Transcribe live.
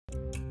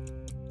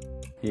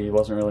He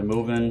wasn't really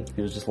moving.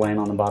 He was just laying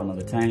on the bottom of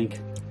the tank.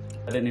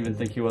 I didn't even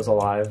think he was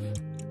alive.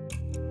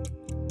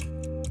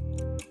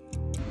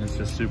 It's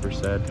just super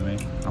sad to me.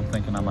 I'm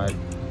thinking I might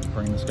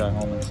bring this guy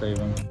home and save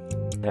him.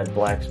 He had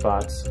black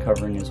spots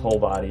covering his whole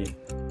body,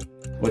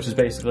 which is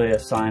basically a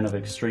sign of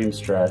extreme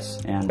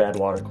stress and bad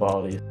water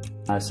quality.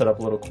 I set up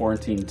a little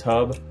quarantine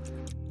tub.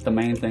 The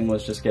main thing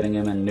was just getting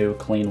him in new,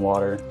 clean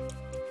water.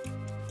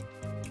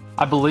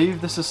 I believe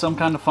this is some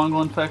kind of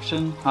fungal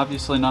infection.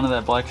 Obviously none of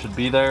that black should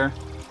be there.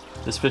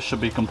 This fish should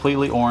be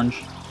completely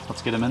orange.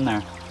 Let's get him in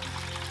there.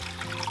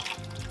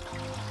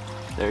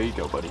 There you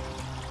go, buddy.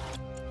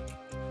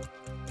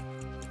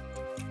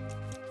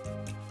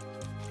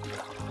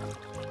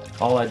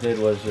 All I did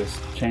was just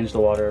change the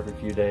water every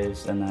few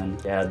days and then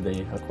add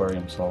the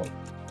aquarium salt.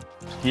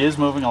 He is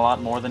moving a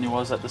lot more than he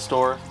was at the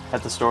store.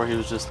 At the store he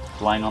was just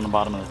laying on the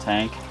bottom of the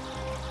tank.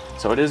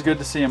 So it is good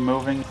to see him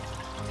moving.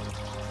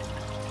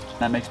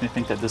 That makes me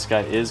think that this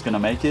guy is going to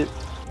make it.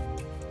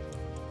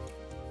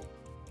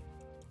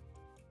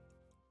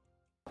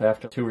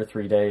 After 2 or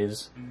 3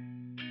 days,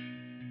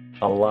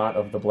 a lot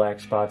of the black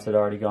spots had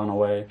already gone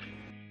away.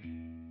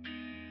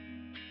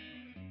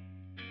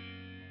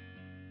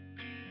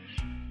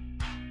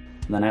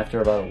 And then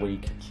after about a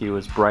week, he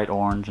was bright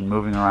orange and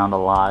moving around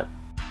a lot.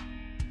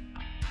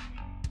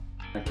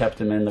 I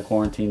kept him in the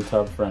quarantine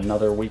tub for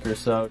another week or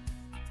so,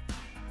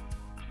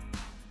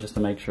 just to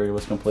make sure he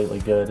was completely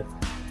good.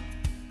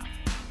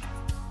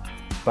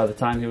 By the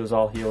time he was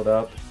all healed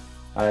up,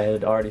 I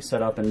had already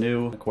set up a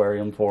new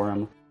aquarium for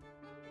him.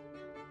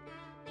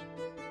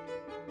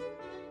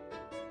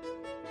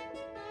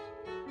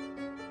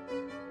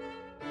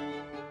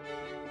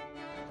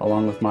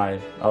 Along with my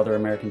other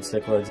American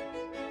cichlids,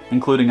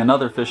 including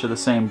another fish of the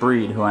same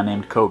breed who I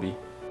named Kobe.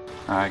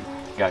 Alright,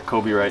 got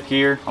Kobe right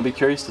here. I'll be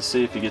curious to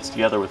see if he gets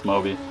together with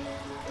Moby.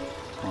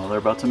 Well, they're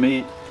about to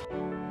meet.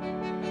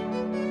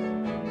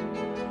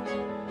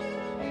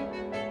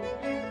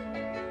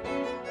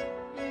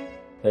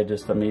 They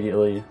just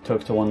immediately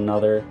took to one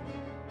another.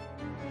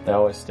 They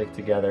always stick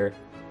together.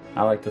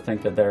 I like to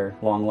think that they're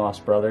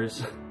long-lost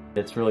brothers.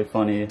 It's really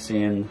funny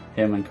seeing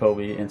him and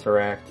Kobe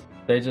interact.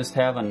 They just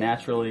have a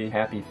naturally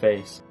happy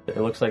face. It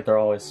looks like they're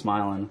always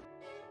smiling.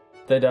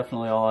 They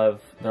definitely all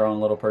have their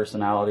own little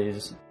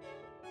personalities.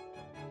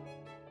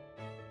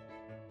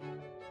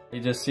 He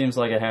just seems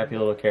like a happy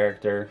little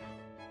character.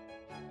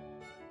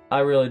 I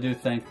really do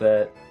think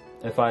that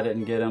if I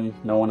didn't get him,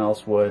 no one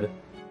else would.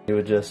 He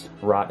would just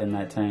rot in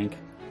that tank.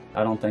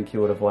 I don't think he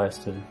would have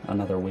lasted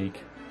another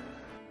week.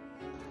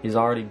 He's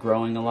already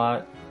growing a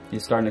lot.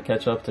 He's starting to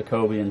catch up to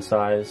Kobe in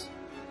size.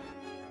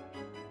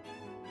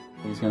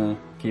 He's gonna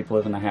keep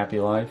living a happy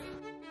life.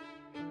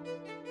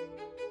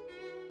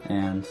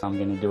 And I'm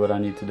gonna do what I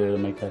need to do to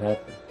make that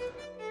happen.